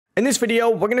In this video,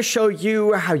 we're going to show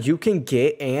you how you can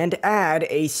get and add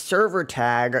a server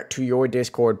tag to your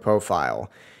Discord profile.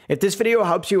 If this video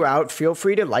helps you out, feel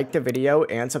free to like the video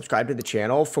and subscribe to the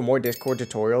channel for more Discord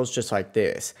tutorials just like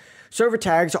this. Server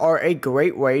tags are a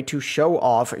great way to show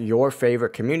off your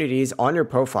favorite communities on your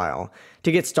profile.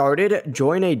 To get started,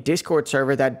 join a Discord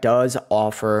server that does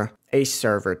offer a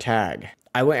server tag.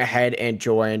 I went ahead and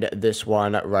joined this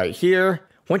one right here.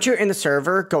 Once you're in the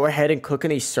server, go ahead and click on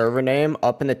the server name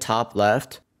up in the top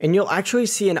left, and you'll actually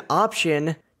see an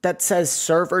option that says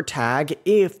server tag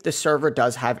if the server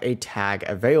does have a tag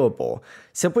available.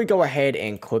 Simply go ahead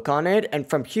and click on it, and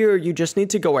from here, you just need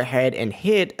to go ahead and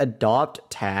hit adopt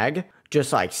tag,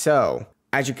 just like so.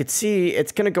 As you can see,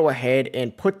 it's gonna go ahead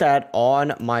and put that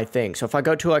on my thing. So if I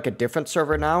go to like a different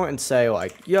server now and say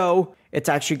like, yo, it's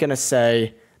actually gonna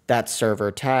say that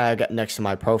server tag next to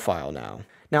my profile now.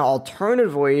 Now,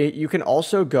 alternatively, you can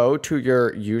also go to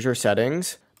your user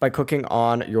settings by clicking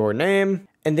on your name,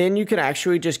 and then you can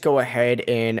actually just go ahead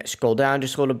and scroll down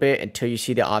just a little bit until you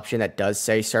see the option that does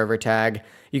say server tag.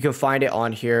 You can find it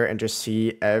on here and just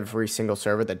see every single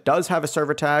server that does have a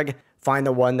server tag. Find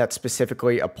the one that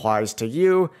specifically applies to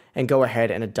you and go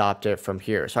ahead and adopt it from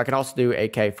here. So I can also do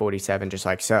AK-47 just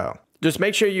like so. Just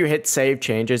make sure you hit save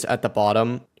changes at the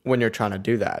bottom when you're trying to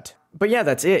do that. But yeah,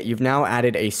 that's it. You've now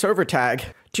added a server tag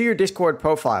to your Discord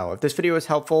profile. If this video is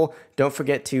helpful, don't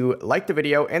forget to like the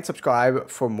video and subscribe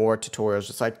for more tutorials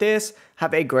just like this.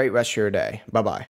 Have a great rest of your day. Bye-bye.